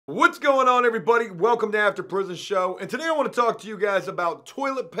What's going on, everybody? Welcome to After Prison Show, and today I want to talk to you guys about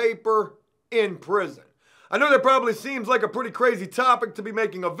toilet paper in prison. I know that probably seems like a pretty crazy topic to be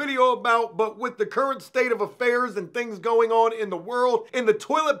making a video about, but with the current state of affairs and things going on in the world, and the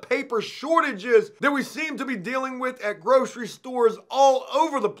toilet paper shortages that we seem to be dealing with at grocery stores all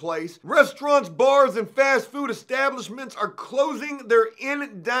over the place, restaurants, bars, and fast food establishments are closing their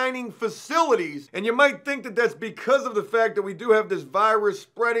in-dining facilities. And you might think that that's because of the fact that we do have this virus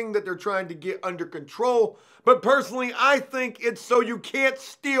spreading that they're trying to get under control. But personally, I think it's so you can't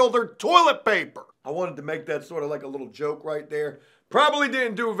steal their toilet paper. I wanted to make that sort of like a little joke right there. Probably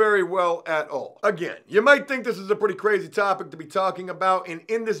didn't do very well at all. Again, you might think this is a pretty crazy topic to be talking about, and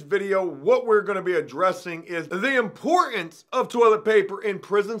in this video, what we're going to be addressing is the importance of toilet paper in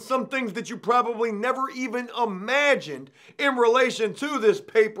prison, some things that you probably never even imagined in relation to this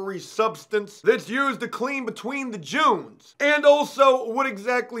papery substance that's used to clean between the junes, and also what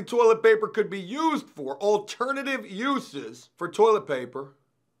exactly toilet paper could be used for, alternative uses for toilet paper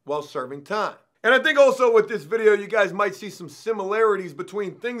while serving time. And I think also with this video, you guys might see some similarities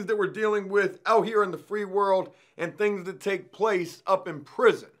between things that we're dealing with out here in the free world and things that take place up in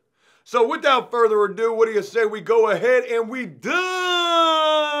prison. So without further ado, what do you say we go ahead and we dive?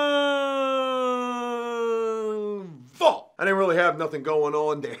 I didn't really have nothing going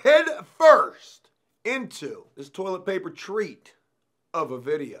on there. Head first into this toilet paper treat of a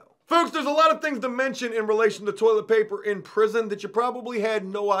video. Folks, there's a lot of things to mention in relation to toilet paper in prison that you probably had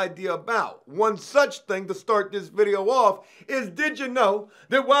no idea about. One such thing to start this video off is, did you know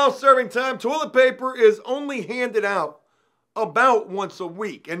that while serving time, toilet paper is only handed out about once a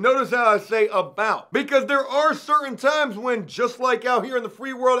week? And notice how I say about, because there are certain times when, just like out here in the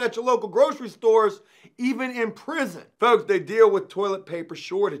free world at your local grocery stores, even in prison, folks, they deal with toilet paper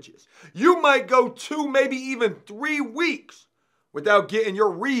shortages. You might go 2, maybe even 3 weeks without getting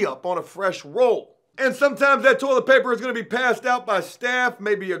your re-up on a fresh roll. And sometimes that toilet paper is going to be passed out by staff,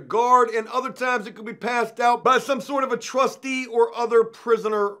 maybe a guard, and other times it could be passed out by some sort of a trustee or other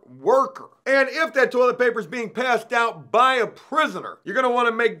prisoner worker. And if that toilet paper is being passed out by a prisoner, you're going to want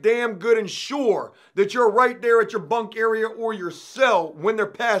to make damn good and sure that you're right there at your bunk area or your cell when they're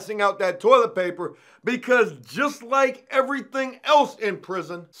passing out that toilet paper, because just like everything else in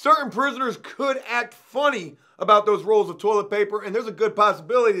prison, certain prisoners could act funny about those rolls of toilet paper, and there's a good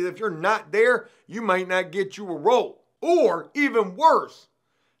possibility that if you're not there, you might not get you a roll. Or, even worse,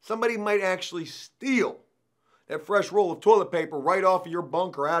 somebody might actually steal that fresh roll of toilet paper right off of your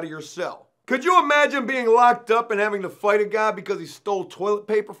bunk or out of your cell. Could you imagine being locked up and having to fight a guy because he stole toilet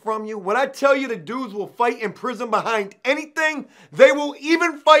paper from you? When I tell you the dudes will fight in prison behind anything, they will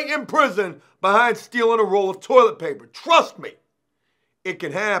even fight in prison behind stealing a roll of toilet paper. Trust me. It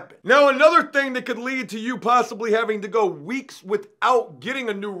can happen. Now, another thing that could lead to you possibly having to go weeks without getting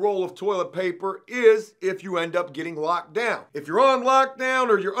a new roll of toilet paper is if you end up getting locked down. If you're on lockdown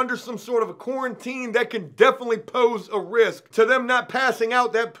or you're under some sort of a quarantine, that can definitely pose a risk to them not passing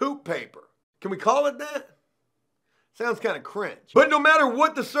out that poop paper. Can we call it that? Sounds kind of cringe. But no matter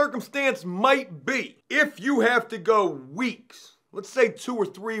what the circumstance might be, if you have to go weeks, let's say 2 or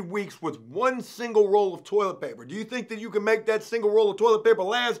 3 weeks with one single roll of toilet paper, do you think that you can make that single roll of toilet paper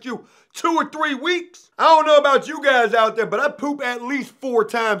last you 2 or 3 weeks? I don't know about you guys out there, but I poop at least 4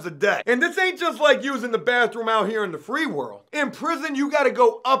 times a day. And this ain't just like using the bathroom out here in the free world. In prison, you gotta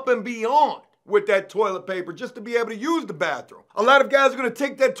go up and beyond with that toilet paper just to be able to use the bathroom. A lot of guys are gonna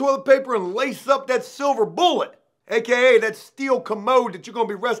take that toilet paper and lace up that silver bullet, aka that steel commode that you're going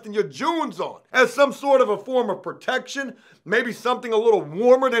to be resting your junes on, as some sort of a form of protection, maybe something a little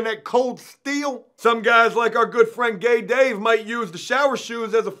warmer than that cold steel. Some guys, like our good friend Gay Dave, might use the shower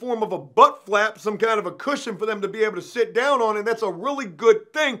shoes as a form of a butt flap, some kind of a cushion for them to be able to sit down on, and that's a really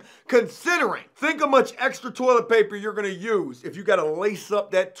good thing considering. Think how much extra toilet paper you're going to use if you got to lace up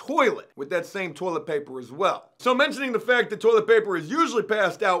that toilet with that same toilet paper as well. So mentioning the fact that toilet paper is usually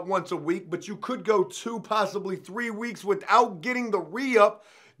passed out once a week, but you could go 2, possibly 3 weeks without getting the re-up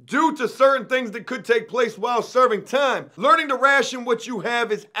due to certain things that could take place while serving time. Learning to ration what you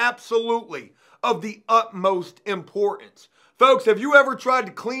have is absolutely of the utmost importance. Folks, have you ever tried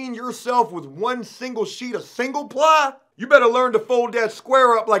to clean yourself with one single sheet of single ply? You better learn to fold that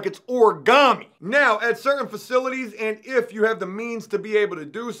square up like it's origami. Now, at certain facilities, and if you have the means to be able to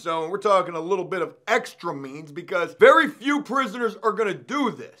do so, and we're talking a little bit of extra means because very few prisoners are gonna do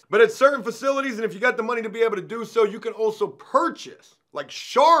this. But at certain facilities, and if you got the money to be able to do so, you can also purchase, like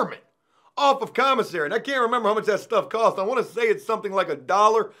Charmin, off of commissary. And I can't remember how much that stuff costs. I want to say it's something like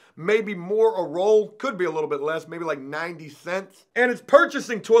 $1, maybe more a roll. Could be a little bit less, maybe like 90 cents. And it's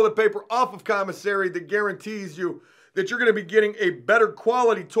purchasing toilet paper off of commissary that guarantees you that you're going to be getting a better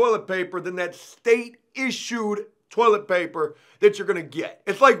quality toilet paper than that state-issued toilet paper that you're going to get.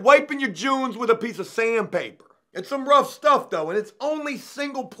 It's like wiping your Junes with a piece of sandpaper. It's some rough stuff though, and it's only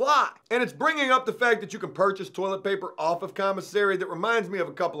single ply. And it's bringing up the fact that you can purchase toilet paper off of commissary. That reminds me of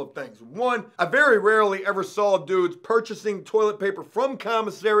a couple of things. One, I very rarely ever saw dudes purchasing toilet paper from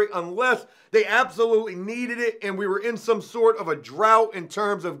commissary unless they absolutely needed it and we were in some sort of a drought in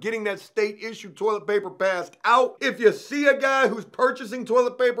terms of getting that state-issued toilet paper passed out. If you see a guy who's purchasing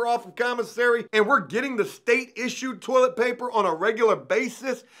toilet paper off of commissary and we're getting the state-issued toilet paper on a regular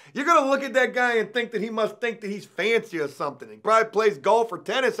basis, you're gonna look at that guy and think that he must think that he's fancy or something. He probably plays golf or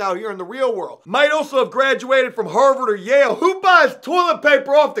tennis out here in the real world. Might also have graduated from Harvard or Yale. Who buys toilet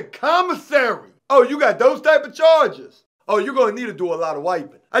paper off the commissary? Oh, you got those type of charges? Oh, you're gonna need to do a lot of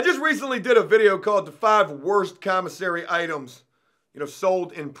wiping. I just recently did a video called the 5 worst commissary items,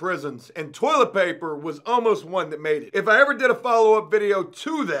 sold in prisons, and toilet paper was almost one that made it. If I ever did a follow-up video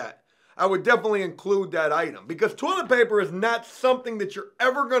to that, I would definitely include that item because toilet paper is not something that you're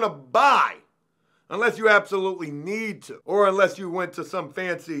ever gonna buy unless you absolutely need to, or unless you went to some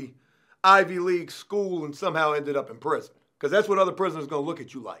fancy Ivy League school and somehow ended up in prison. Because that's what other prisoners are gonna look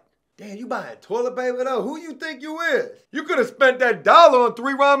at you like. Damn, you buying toilet paper though? Who you think you is? You could have spent that $1 on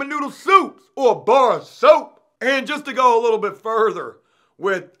 3 ramen noodle soups or a bar of soap. And just to go a little bit further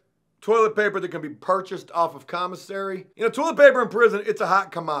with toilet paper that can be purchased off of commissary. Toilet paper in prison, it's a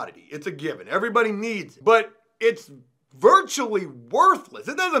hot commodity. It's a given. Everybody needs it. But it's virtually worthless.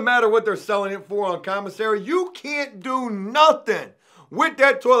 It doesn't matter what they're selling it for on commissary. You can't do nothing with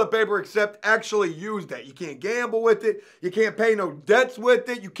that toilet paper except actually use that. You can't gamble with it. You can't pay no debts with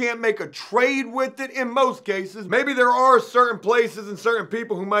it. You can't make a trade with it in most cases. Maybe there are certain places and certain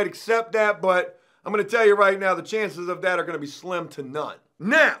people who might accept that, but I'm going to tell you right now, the chances of that are going to be slim to none.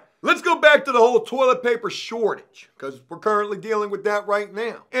 Now, let's go back to the whole toilet paper shortage, because we're currently dealing with that right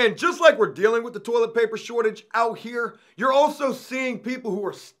now. And just like we're dealing with the toilet paper shortage out here, you're also seeing people who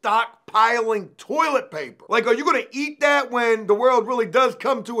are stockpiling toilet paper. Like, are you gonna eat that when the world really does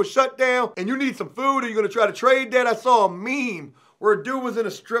come to a shutdown and you need some food? Are you gonna try to trade that? I saw a meme where a dude was in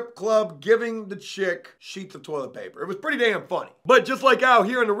a strip club giving the chick sheets of toilet paper. It was pretty damn funny. But just like out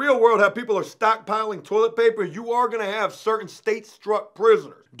here in the real world, how people are stockpiling toilet paper, you are gonna have certain state-struck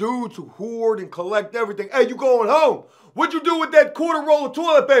prisoners. Dudes who hoard and collect everything. Hey, you going home? What'd you do with that quarter roll of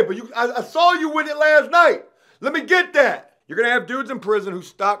toilet paper? I saw you with it last night. Let me get that. You're gonna have dudes in prison who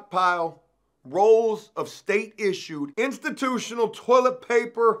stockpile rolls of state-issued institutional toilet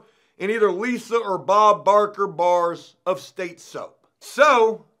paper in either Lisa or Bob Barker bars of state soap.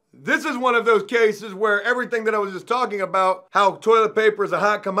 So, this is one of those cases where everything that I was just talking about, how toilet paper is a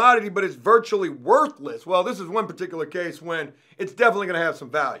hot commodity, but it's virtually worthless. Well, this is one particular case when it's definitely gonna have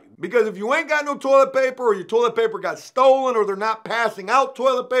some value. Because if you ain't got no toilet paper, or your toilet paper got stolen, or they're not passing out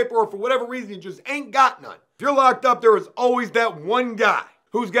toilet paper, or for whatever reason you just ain't got none. If you're locked up, there is always that one guy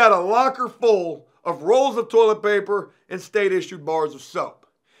who's got a locker full of rolls of toilet paper and state-issued bars of soap.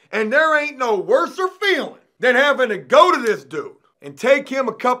 And there ain't no worser feeling than having to go to this dude and take him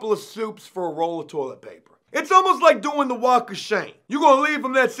a couple of soups for a roll of toilet paper. It's almost like doing the walk of shame. You're gonna leave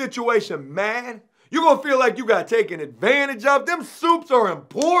from that situation mad. You're gonna feel like you got taken advantage of. Them soups are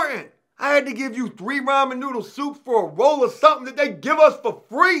important. I had to give you 3 ramen noodle soups for a roll of something that they give us for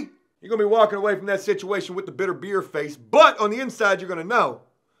free. You're gonna be walking away from that situation with the bitter beer face, but on the inside you're gonna know,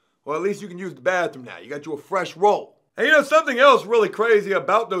 well, at least you can use the bathroom now. You got you a fresh roll. And something else really crazy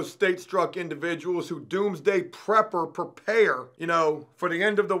about those state-struck individuals who doomsday prepper prepare, for the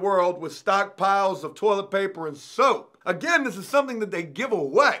end of the world with stockpiles of toilet paper and soap. Again, this is something that they give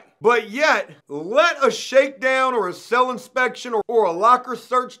away. But yet, let a shakedown or a cell inspection or a locker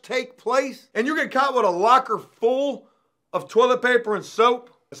search take place, and you get caught with a locker full of toilet paper and soap,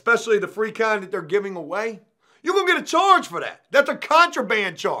 especially the free kind that they're giving away, you're gonna get a charge for that. That's a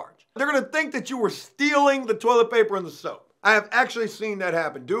contraband charge. They're gonna think that you were stealing the toilet paper and the soap. I have actually seen that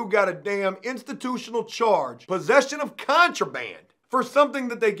happen. Dude got a damn institutional charge, possession of contraband, for something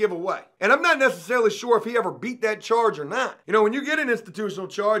that they give away. And I'm not necessarily sure if he ever beat that charge or not. When you get an institutional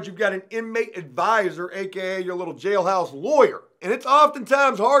charge, you've got an inmate advisor, AKA your little jailhouse lawyer. And it's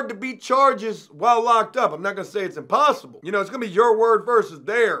oftentimes hard to beat charges while locked up. I'm not gonna say it's impossible. It's gonna be your word versus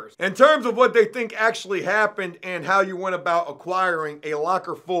theirs. In terms of what they think actually happened and how you went about acquiring a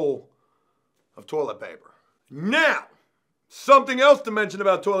locker full of toilet paper. Now, something else to mention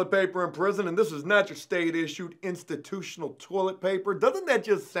about toilet paper in prison, and this is not your state-issued institutional toilet paper. Doesn't that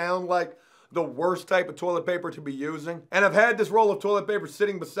just sound like the worst type of toilet paper to be using. And I've had this roll of toilet paper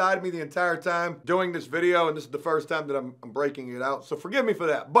sitting beside me the entire time doing this video, and this is the first time that I'm breaking it out, so forgive me for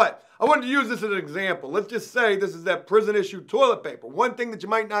that. But I wanted to use this as an example. Let's just say this is that prison-issued toilet paper. One thing that you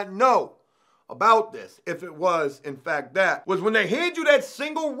might not know about this, if it was in fact that, was when they hand you that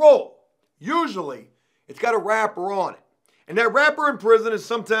single roll, usually it's got a wrapper on it. And that wrapper in prison is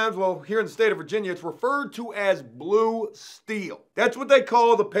sometimes, well, here in the state of Virginia, it's referred to as blue steel. That's what they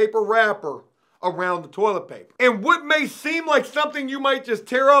call the paper wrapper around the toilet paper. And what may seem like something you might just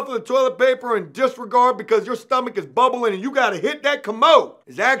tear off of the toilet paper and disregard because your stomach is bubbling and you gotta hit that commode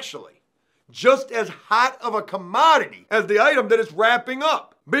is actually just as hot of a commodity as the item that it's wrapping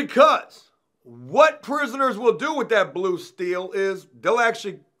up. Because what prisoners will do with that blue steel is they'll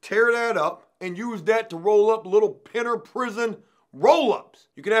actually tear that up and use that to roll up little Pinner prison roll-ups.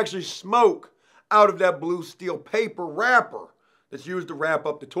 You can actually smoke out of that blue steel paper wrapper that's used to wrap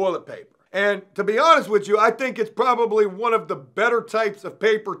up the toilet paper. And to be honest with you, I think it's probably one of the better types of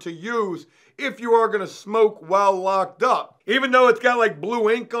paper to use if you are gonna smoke while locked up. Even though it's got like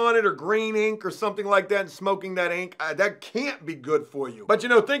blue ink on it or green ink or something like that, and smoking that ink, that can't be good for you. But you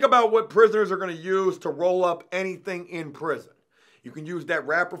know, think about what prisoners are gonna use to roll up anything in prison. You can use that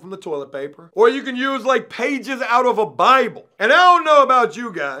wrapper from the toilet paper, or you can use like pages out of a Bible. And I don't know about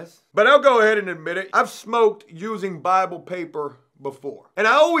you guys, but I'll go ahead and admit it. I've smoked using Bible paper before. And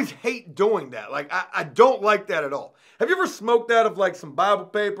I always hate doing that. Like, I don't like that at all. Have you ever smoked out of like some Bible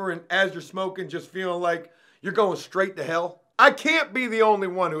paper and as you're smoking, just feeling like you're going straight to hell? I can't be the only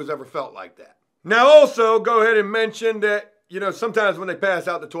one who's ever felt like that. Now also, go ahead and mention that, you know, sometimes when they pass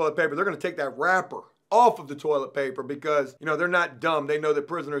out the toilet paper, they're going to take that wrapper off of the toilet paper because, you know, they're not dumb. They know that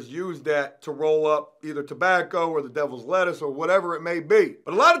prisoners use that to roll up either tobacco or the devil's lettuce or whatever it may be.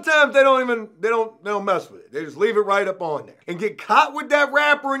 But a lot of times they don't mess with it. They just leave it right up on there. And get caught with that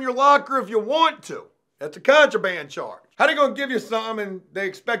wrapper in your locker if you want to. That's a contraband charge. How they gonna give you something and they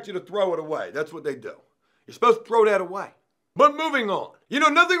expect you to throw it away? That's what they do. You're supposed to throw that away. But moving on. You know,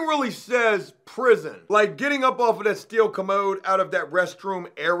 nothing really says prison like getting up off of that steel commode out of that restroom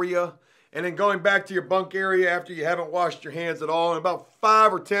area and then going back to your bunk area after you haven't washed your hands at all. And about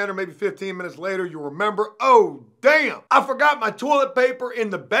 5 or 10 or maybe 15 minutes later, you remember, oh, damn, I forgot my toilet paper in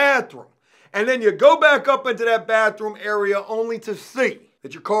the bathroom. And then you go back up into that bathroom area only to see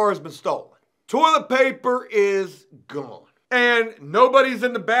that your car has been stolen. Toilet paper is gone. And nobody's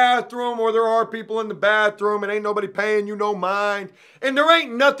in the bathroom, or there are people in the bathroom and ain't nobody paying you no mind. And there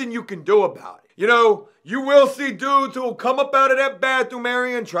ain't nothing you can do about it. You know, you will see dudes who will come up out of that bathroom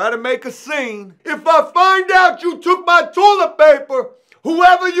area and try to make a scene. If I find out you took my toilet paper,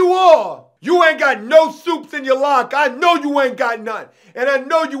 whoever you are, you ain't got no soups in your lock. I know you ain't got none. And I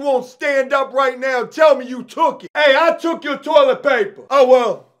know you won't stand up right now and tell me you took it. Hey, I took your toilet paper.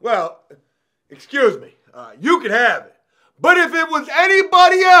 Oh, well, excuse me. You can have it. But if it was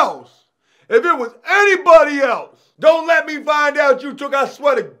anybody else, don't let me find out you took. I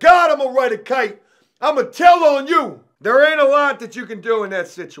swear to God, I'm gonna write a kite. I'm gonna tell on you. There ain't a lot that you can do in that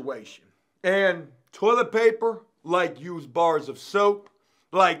situation. And toilet paper, like used bars of soap,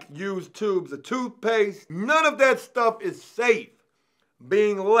 like used tubes of toothpaste, none of that stuff is safe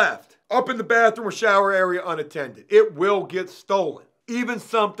being left up in the bathroom or shower area unattended. It will get stolen. Even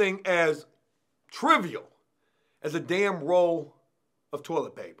something as trivial as a damn roll of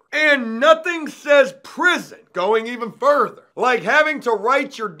toilet paper. And nothing says prison, going even further, like having to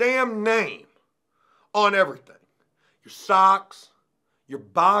write your damn name on everything. Your socks, your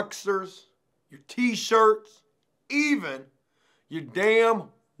boxers, your t-shirts, even your damn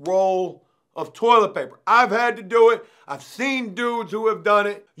roll of toilet paper. I've had to do it. I've seen dudes who have done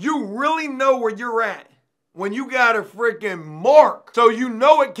it. You really know where you're at when you got a freaking mark, so you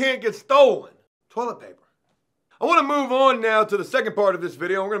know it can't get stolen. Toilet paper. I want to move on now to the second part of this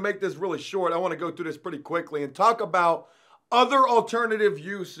video. I'm going to make this really short. I want to go through this pretty quickly and talk about other alternative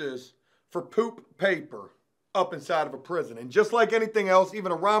uses for poop paper up inside of a prison. And just like anything else,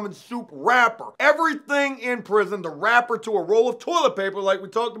 even a ramen soup wrapper, everything in prison, the wrapper to a roll of toilet paper like we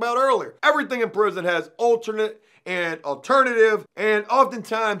talked about earlier, everything in prison has alternate and alternative and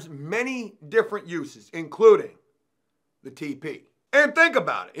oftentimes many different uses, including the TP. And think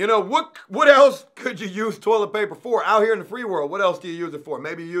about it. You know, what else could you use toilet paper for? Out here in the free world, what else do you use it for?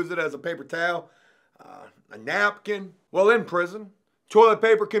 Maybe you use it as a paper towel, a napkin. Well, in prison, toilet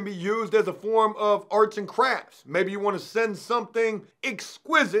paper can be used as a form of arts and crafts. Maybe you want to send something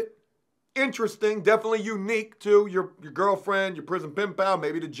exquisite, interesting, definitely unique to your girlfriend, your prison pen pal,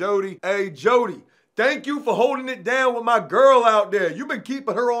 maybe to Jody. Hey, Jody, thank you for holding it down with my girl out there. You've been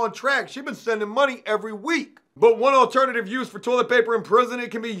keeping her on track. She's been sending money every week. But one alternative use for toilet paper in prison,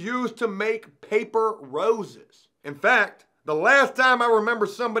 it can be used to make paper roses. In fact, the last time I remember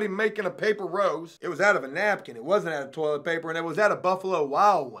somebody making a paper rose, it was out of a napkin. It wasn't out of toilet paper, and it was out of Buffalo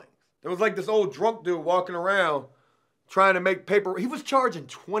Wild Wings. There was like this old drunk dude walking around trying to make paper. He was charging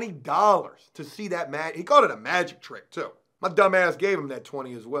 $20 to see that magic. He called it a magic trick, too. My dumb ass gave him that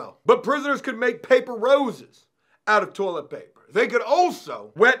 20 as well. But prisoners could make paper roses out of toilet paper. They could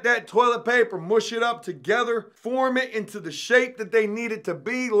also wet that toilet paper, mush it up together, form it into the shape that they need it to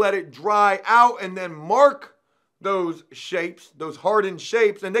be, let it dry out, and then mark those shapes, those hardened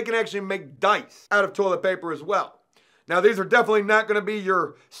shapes, and they can actually make dice out of toilet paper as well. Now, these are definitely not going to be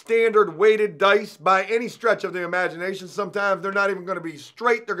your standard weighted dice by any stretch of the imagination. Sometimes they're not even going to be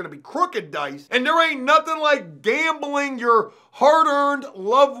straight. They're going to be crooked dice. And there ain't nothing like gambling your hard-earned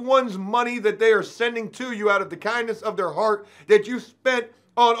loved one's money that they are sending to you out of the kindness of their heart that you spent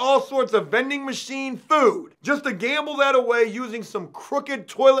on all sorts of vending machine food, just to gamble that away using some crooked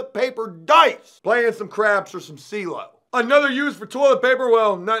toilet paper dice, playing some craps or some CeeLo. Another use for toilet paper,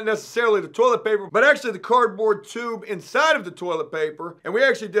 well, not necessarily the toilet paper, but actually the cardboard tube inside of the toilet paper. And we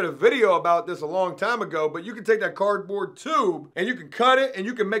actually did a video about this a long time ago, but you can take that cardboard tube and you can cut it and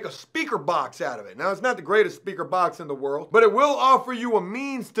you can make a speaker box out of it. Now, it's not the greatest speaker box in the world, but it will offer you a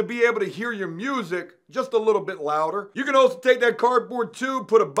means to be able to hear your music just a little bit louder. You can also take that cardboard tube,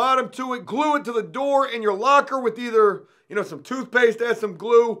 put a bottom to it, glue it to the door in your locker with either, some toothpaste that has some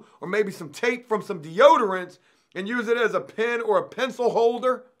glue or maybe some tape from some deodorants, and use it as a pen or a pencil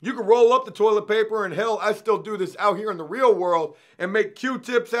holder. You can roll up the toilet paper, and hell, I still do this out here in the real world, and make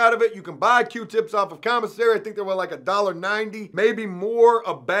Q-tips out of it. You can buy Q-tips off of commissary. I think they were like $1.90, maybe more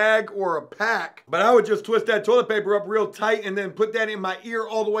a bag or a pack. But I would just twist that toilet paper up real tight and then put that in my ear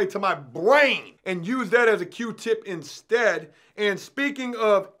all the way to my brain and use that as a Q-tip instead. And speaking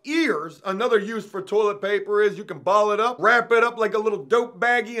of ears, another use for toilet paper is you can ball it up, wrap it up like a little dope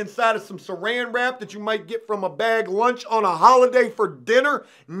baggie inside of some saran wrap that you might get from a bag lunch on a holiday for dinner.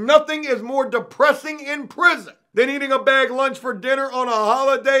 Nothing is more depressing in prison than eating a bag lunch for dinner on a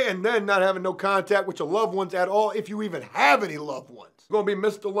holiday and then not having no contact with your loved ones at all, if you even have any loved ones. You're gonna be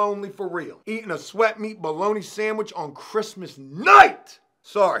Mr. Lonely for real. Eating a sweat meat bologna sandwich on Christmas night.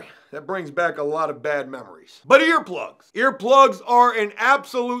 Sorry, that brings back a lot of bad memories. But earplugs. Earplugs are an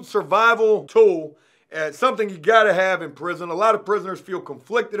absolute survival tool. Something you gotta have in prison. A lot of prisoners feel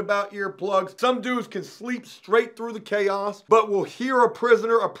conflicted about earplugs. Some dudes can sleep straight through the chaos, but will hear a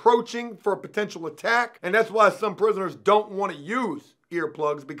prisoner approaching for a potential attack. And that's why some prisoners don't want to use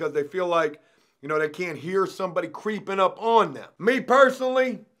earplugs, because they feel like, they can't hear somebody creeping up on them. Me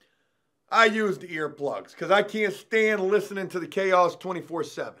personally, I use the earplugs because I can't stand listening to the chaos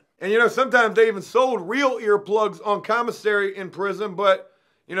 24/7. And sometimes they even sold real earplugs on commissary in prison, but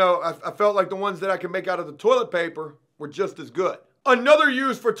I felt like the ones that I could make out of the toilet paper were just as good. Another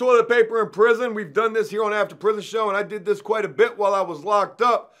use for toilet paper in prison, we've done this here on After Prison Show, and I did this quite a bit while I was locked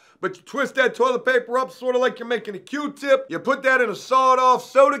up, but you twist that toilet paper up sort of like you're making a Q-tip. You put that in a sawed-off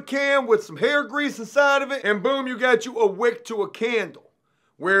soda can with some hair grease inside of it, and boom, you got you a wick to a candle,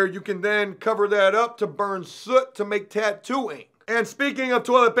 where you can then cover that up to burn soot to make tattoo ink. And speaking of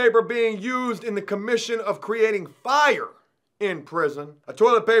toilet paper being used in the commission of creating fire in prison, a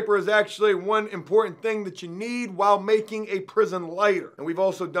toilet paper is actually one important thing that you need while making a prison lighter. And we've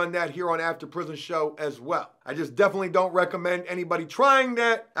also done that here on After Prison Show as well. I just definitely don't recommend anybody trying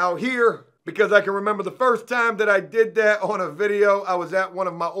that out here, because I can remember the first time that I did that on a video. I was at one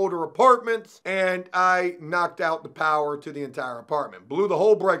of my older apartments and I knocked out the power to the entire apartment. Blew the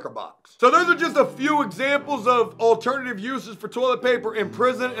whole breaker box. So those are just a few examples of alternative uses for toilet paper in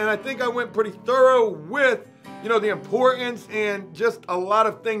prison, and I think I went pretty thorough with the importance and just a lot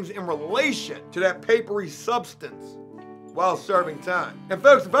of things in relation to that papery substance while serving time. And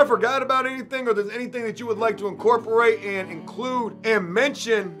folks, if I forgot about anything or there's anything that you would like to incorporate and include and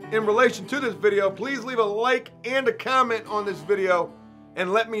mention in relation to this video, please leave a like and a comment on this video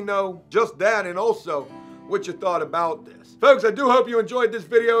and let me know just that, and also what you thought about this. Folks, I do hope you enjoyed this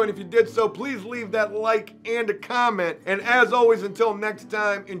video, and if you did so, please leave that like and a comment. And as always, until next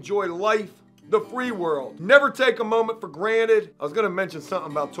time, enjoy life, the free world. Never take a moment for granted. I was gonna mention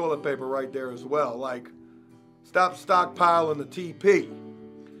something about toilet paper right there as well, like stop stockpiling the TP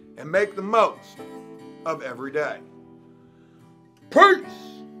and make the most of every day.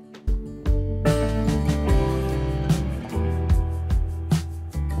 Peace!